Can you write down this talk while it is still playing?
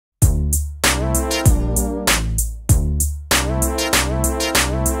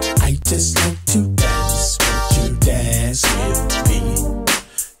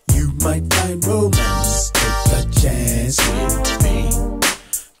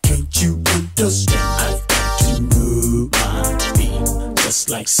understand I've got to move my feet, just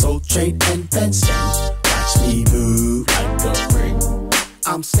like Soul Train and Bandstand. Watch me move like a ring.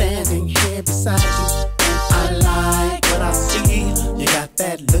 I'm standing here beside you, and I like what I see. You got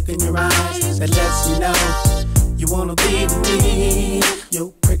that look in your eyes that lets me know you wanna be with me.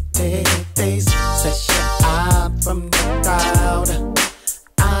 Your pretty face sets you out from the crowd.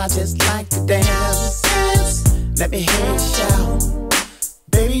 I just like to dance. Let me hear you shout.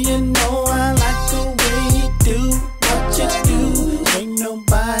 Baby, you know I like the way you do what you do. Ain't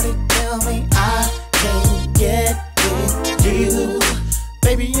nobody tell me I can't get with you.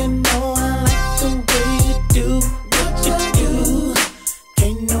 Baby, you know I like the way you do what you do.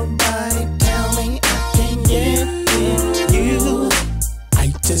 Ain't nobody tell me I can't get with you.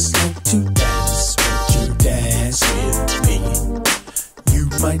 I just like to dance. Won't you dance with me? You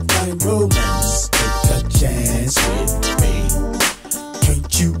might find romance. Take a chance with me.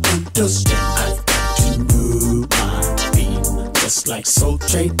 Can't you understand? I've got to move my feet, just like Soul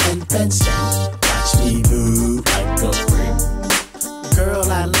Train and Bandstand. Watch me move like a freak. Girl,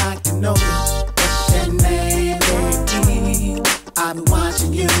 I'd like to know you. What's your name, baby? I've been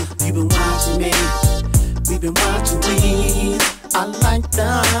watching you, you've been watching me. We've been watching we. I like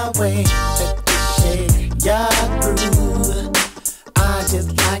the way that you shake your groove. I just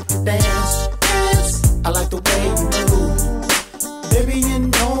like to dance. I like the way you move. Baby, you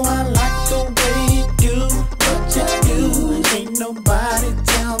know I like the way you do what you do. Ain't nobody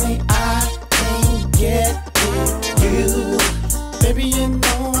tell me I can't get with you. Baby, you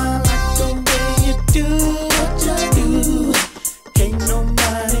know I like the way you do what you do. Ain't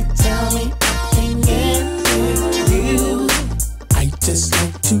nobody tell me I can't get with you. I just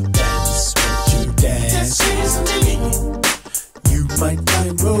like to dance. Won't you dance with me? You might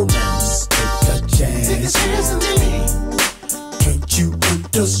find romance. Take a chance with me. Can't you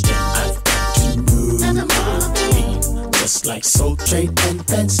understand? I've got to move my feet, just like Soul Train and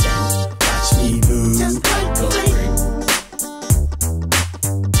Bandstand. Watch me move just like a ring.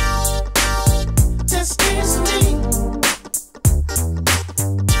 Just dance with me.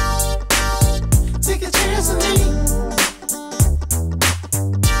 Take a chance with me.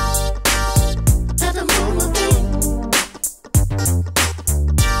 Let the moment be.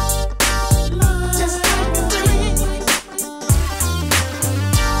 Just like a ring.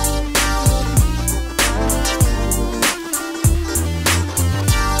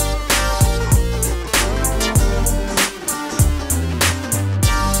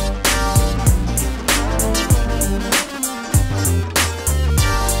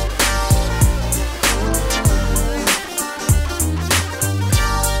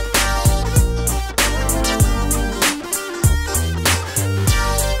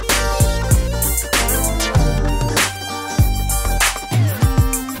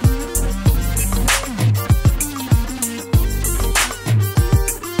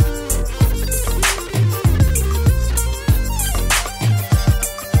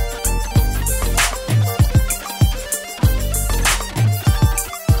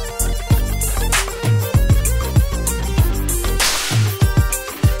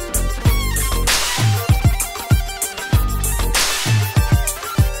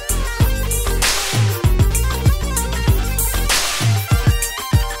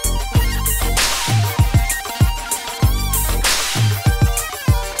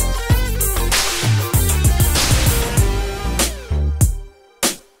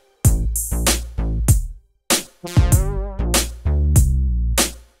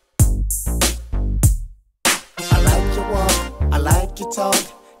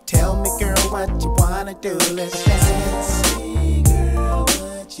 Do, let's dance. Girl,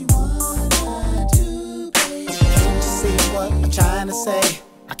 what you wanna do, baby? Can't you see what I'm trying to say?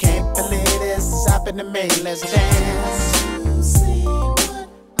 I can't believe this is happening to me. Let's dance. You see what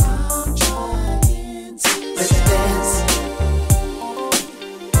I'm trying to say? Let's dance.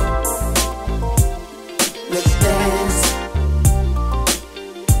 Let's dance.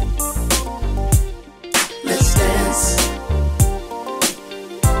 Let's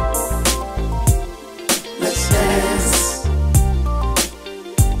dance.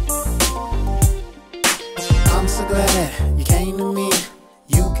 I'm so glad you came to me.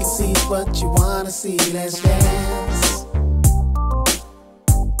 You can see what you wanna see. Let's dance.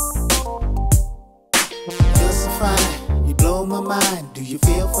 You're so fine, you blow my mind. Do you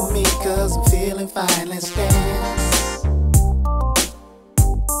feel for me? 'Cause I'm feeling fine. Let's dance.